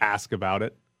conference, ask about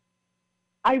it.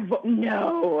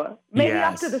 No. Maybe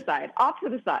Yes. off to the side. Off to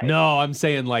the side. No, I'm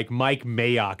saying like Mike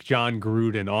Mayock, John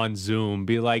Gruden on Zoom.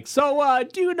 Be like, so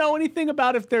do you know anything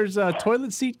about if there's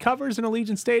toilet seat covers in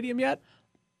Allegiant Stadium yet?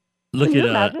 Look Can you at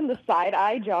imagine the side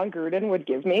eye John Gruden would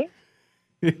give me?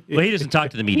 well, he doesn't talk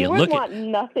to the He media. would Look want at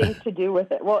nothing to do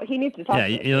with it. Well, he needs to talk yeah,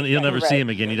 to me. you'll never Right. see him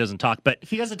again. He doesn't talk, but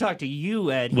He doesn't talk to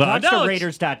you, Ed. He well, talks no, to it's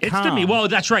Raiders.com. It's to me. Well,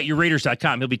 that's right. You're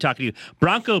Raiders.com. He'll be talking to you.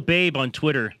 Bronco Babe on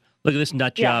Twitter. Look at this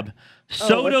nut Yeah. job. what'd she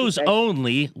Soto's say?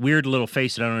 only weird little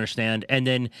face that I don't understand. And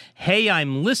then, hey,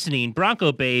 I'm listening,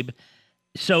 Bronco Babe.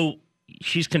 So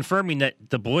she's confirming that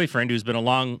the boyfriend who's been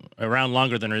around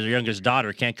longer than her youngest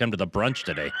daughter can't come to the brunch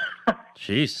today.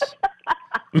 Jeez.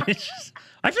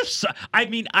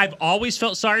 I've always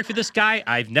felt sorry for this guy.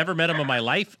 I've never met him in my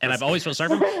life, and I've always felt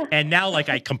sorry for him. And now,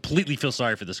 I completely feel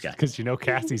sorry for this guy. Because you know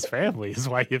Cassie's family is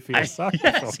why you feel sorry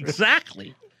Yes, for him.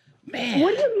 exactly. Man.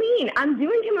 What do you mean? I'm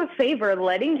doing him a favor,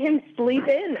 letting him sleep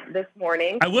in this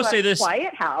morning. I will to say a this.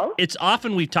 Quiet house. It's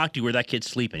often we've talked to you where that kid's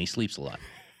sleeping. He sleeps a lot.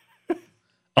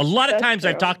 A lot of That's times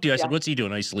I've true. talked to you, I said, Yeah. what's he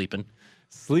doing? Oh, he's sleeping.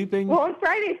 Sleeping. Well, on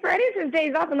Fridays his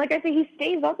days off, and like I say, he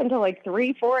stays up until like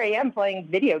 3, 4 a.m. playing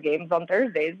video games on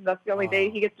Thursdays. That's the only day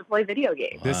he gets to play video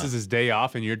games. This is his day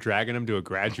off, and you're dragging him to a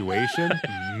graduation?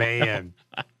 Man.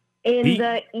 In He-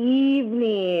 the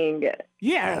evening.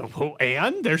 Yeah, well,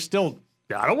 and they're still.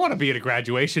 I don't want to be at a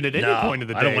graduation at any No, point of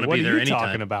the day. I don't want to What be are there you anytime.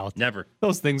 talking about? Never.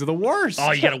 Those things are the worst.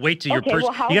 Oh, you got to wait till your Okay, person.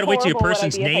 well, how You got to wait till your horrible would I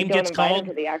person's be if I name don't gets invite him called.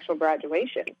 to the actual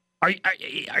graduation.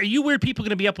 Are you weird people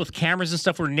going to be up with cameras and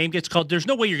stuff where her name gets called? There's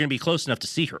no way you're going to be close enough to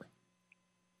see her.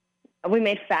 We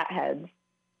made fat heads.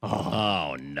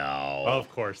 Oh no! Of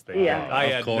course they Yeah. did. I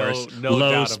of had course, no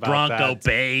Los doubt about Bronco that.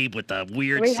 Babe with the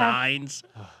weird We have- signs.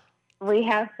 We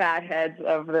have fat heads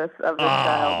of this Oh.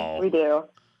 child. We do.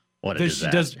 What a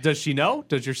Does she know?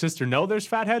 Does your sister know there's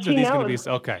fat heads? Or She are these going to be knows.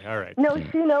 okay? All right. No,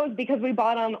 she knows because we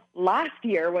bought them last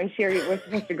year when she was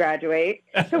supposed to graduate.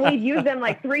 So we've used them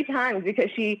like 3 times because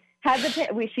she had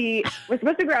she was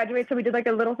supposed to graduate, so we did like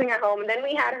a little thing at home, and then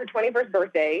we had her 21st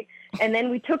birthday, and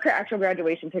then we took her actual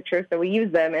graduation pictures, so we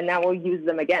used them, and now we'll use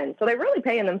them again. So they're really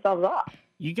paying themselves off.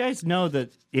 You guys know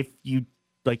that if you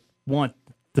want,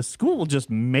 the school will just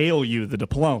mail you the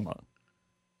diploma.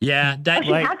 Yeah, that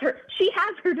She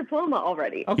has her diploma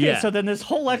already. Okay, Yeah. so then this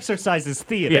whole exercise is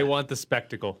theater. They want the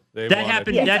spectacle. That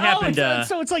happened.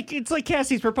 So it's like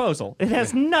Cassie's proposal. It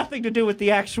has nothing to do with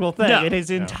the actual thing. No. It is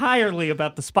entirely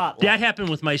about the spotlight. That happened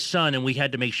with my son, and we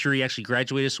had to make sure he actually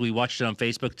graduated, so we watched it on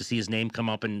Facebook to see his name come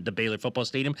up in the Baylor football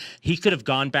stadium. He could have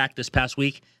gone back this past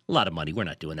week. A lot of money. We're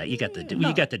not doing that. You got the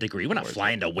degree. We're not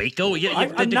flying to Waco.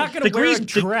 I'm not going to wear a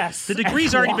dress. The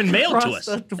degree's and already walk been mailed to across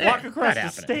us. Walk across not the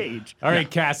happening. stage. All right,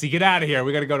 Cassie, get out of here.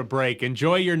 We got to go to break.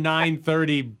 Enjoy your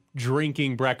 9:30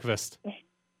 drinking breakfast.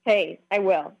 Hey, I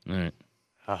will. All right.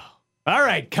 All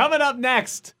right, coming up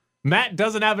next. Matt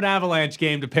doesn't have an Avalanche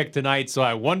game to pick tonight, so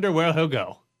I wonder where he'll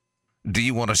go. Do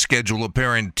you want to schedule a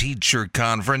parent-teacher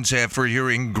conference after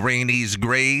hearing Graney's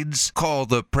grades? Call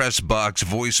the Press Box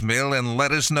voicemail and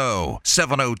let us know.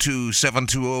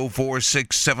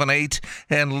 702-720-4678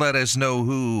 and let us know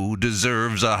who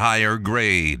deserves a higher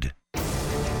grade.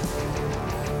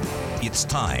 It's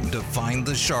time to find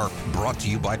the sharp, brought to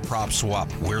you by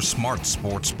PropSwap, where smart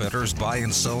sports bettors buy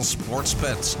and sell sports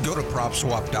bets. Go to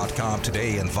PropSwap.com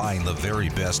today and find the very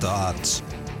best odds.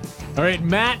 All right,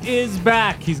 Matt is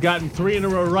back. He's gotten 3 in a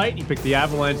row right. He picked the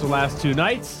Avalanche the last 2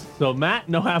 nights. So, Matt,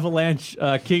 no Avalanche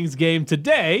Kings game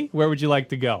today. Where would you like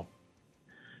to go?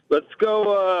 Let's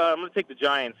go. I'm going to take the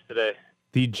Giants today.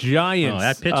 The Giants. Oh,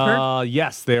 at Pittsburgh?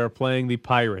 Yes, they are playing the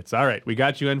Pirates. All right, we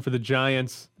got you in for the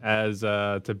Giants as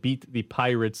to beat the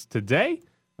Pirates today.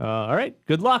 All right,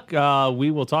 good luck.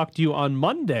 We will talk to you on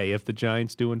Monday if the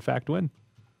Giants do, in fact, win.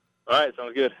 All right,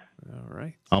 sounds good. All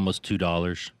right. Almost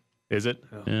 $2. Is it?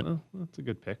 Oh, Yeah. well, that's a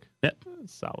good pick. Yep.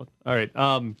 That's solid. All right.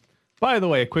 By the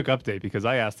way, a quick update because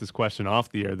I asked this question off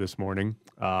the air this morning.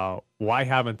 Why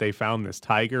haven't they found this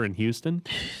tiger in Houston?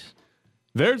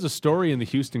 There's a story in the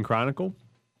Houston Chronicle.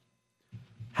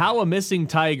 How a missing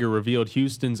tiger revealed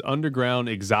Houston's underground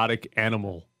exotic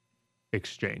animal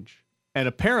exchange. And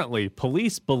apparently,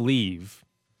 police believe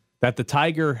that the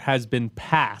tiger has been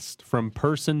passed from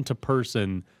person to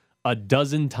person a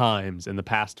dozen times in the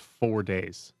past 4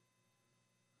 days.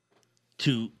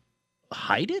 To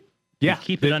hide it? Yeah. To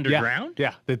keep it underground?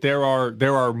 Yeah. That there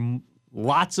are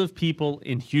lots of people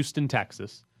in Houston,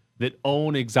 Texas that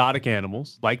own exotic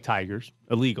animals like tigers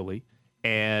illegally.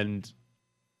 And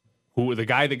the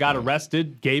guy that got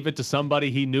arrested gave it to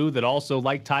somebody he knew that also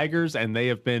liked tigers, and they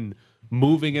have been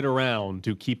moving it around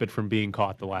to keep it from being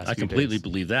caught the last few days. I completely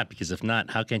believe that, because if not,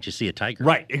 how can't you see a tiger?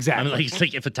 Right, exactly. I mean, it's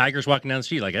like if a tiger's walking down the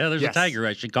street, like, oh, there's a tiger,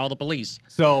 I should call the police.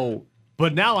 So,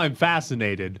 but now I'm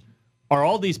fascinated. Are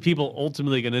all these people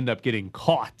ultimately going to end up getting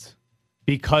caught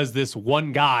because this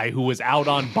one guy who was out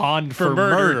on bond for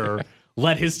murder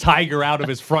let his tiger out of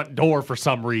his front door for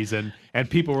some reason, and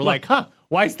people were like,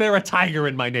 why is there a tiger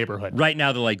in my neighborhood? Right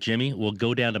now, they're like, Jimmy, we'll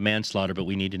go down to manslaughter, but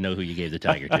we need to know who you gave the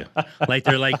tiger to. Like,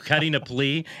 they're like cutting a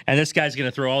plea, and this guy's going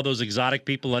to throw all those exotic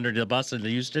people under the bus in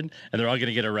Houston, and they're all going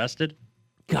to get arrested.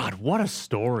 God, what a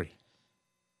story.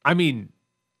 I mean,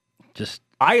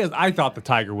 I thought the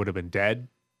tiger would have been dead.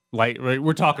 Like,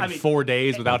 we're talking 4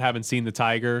 days without having seen the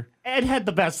tiger. Ed had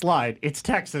the best line. It's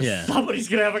Texas. Yeah. Somebody's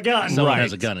going to have a gun. Someone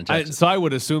has a gun in Texas. So I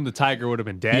would assume the tiger would have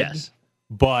been dead. Yes.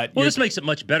 But this makes it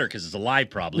much better because it's alive,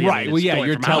 probably. Right. I mean,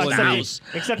 you're telling me.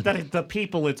 Except that the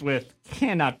people it's with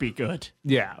cannot be good.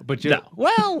 Yeah, but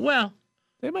well,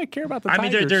 they might care about the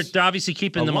tigers. I mean, they're obviously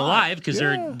keeping them alive because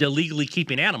they're illegally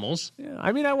keeping animals. Yeah,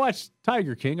 I mean, I watched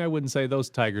Tiger King. I wouldn't say those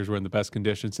tigers were in the best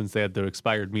condition since they had the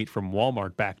expired meat from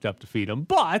Walmart backed up to feed them.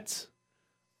 But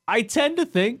I tend to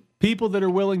think people that are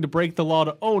willing to break the law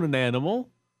to own an animal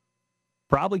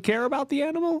probably care about the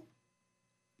animal.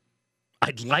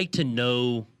 I'd like to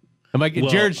know.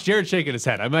 Jared's shaking his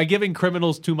head. Am I giving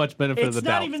criminals too much benefit of the doubt?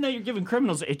 It's not even that you're giving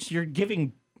criminals. You're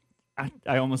giving.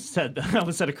 I almost said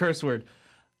a curse word.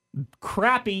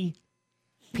 Crappy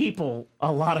people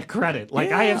a lot of credit.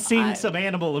 Like, I have seen some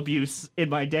animal abuse in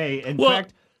my day. In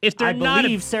fact, if they're I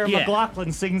believe Sarah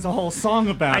McLachlan sings a whole song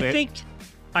about it. I think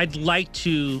I'd like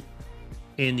to,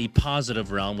 in the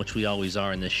positive realm, which we always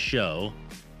are in this show,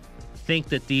 think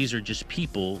that these are just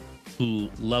people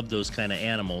who love those kind of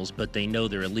animals, but they know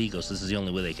they're illegal, so this is the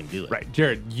only way they can do it. Right.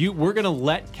 Jared, we're going to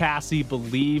let Cassie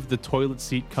believe the toilet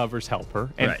seat covers help her,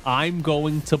 and I'm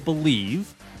going to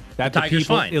believe that the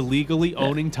people illegally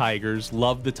owning tigers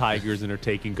love the tigers and are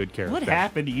taking good care of them. What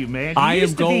happened to you, man? I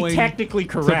used am to going be technically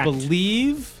correct. to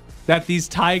believe that these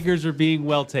tigers are being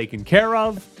well taken care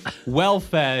of, well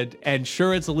fed, and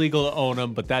sure, it's illegal to own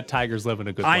them, but that tiger's living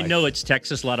a good life. I know it's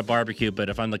Texas, a lot of barbecue, but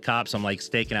if I'm the cops, I'm like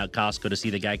staking out Costco to see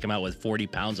the guy come out with 40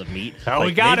 pounds of meat. Oh,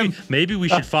 we got him. Maybe we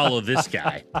should follow this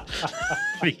guy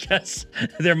because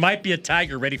there might be a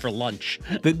tiger ready for lunch.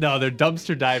 No, they're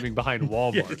dumpster diving behind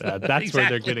Walmart. That's where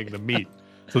they're getting the meat,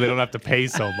 so they don't have to pay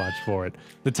so much for it.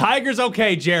 The tiger's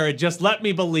okay, Jared. Just let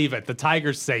me believe it. The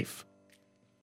tiger's safe.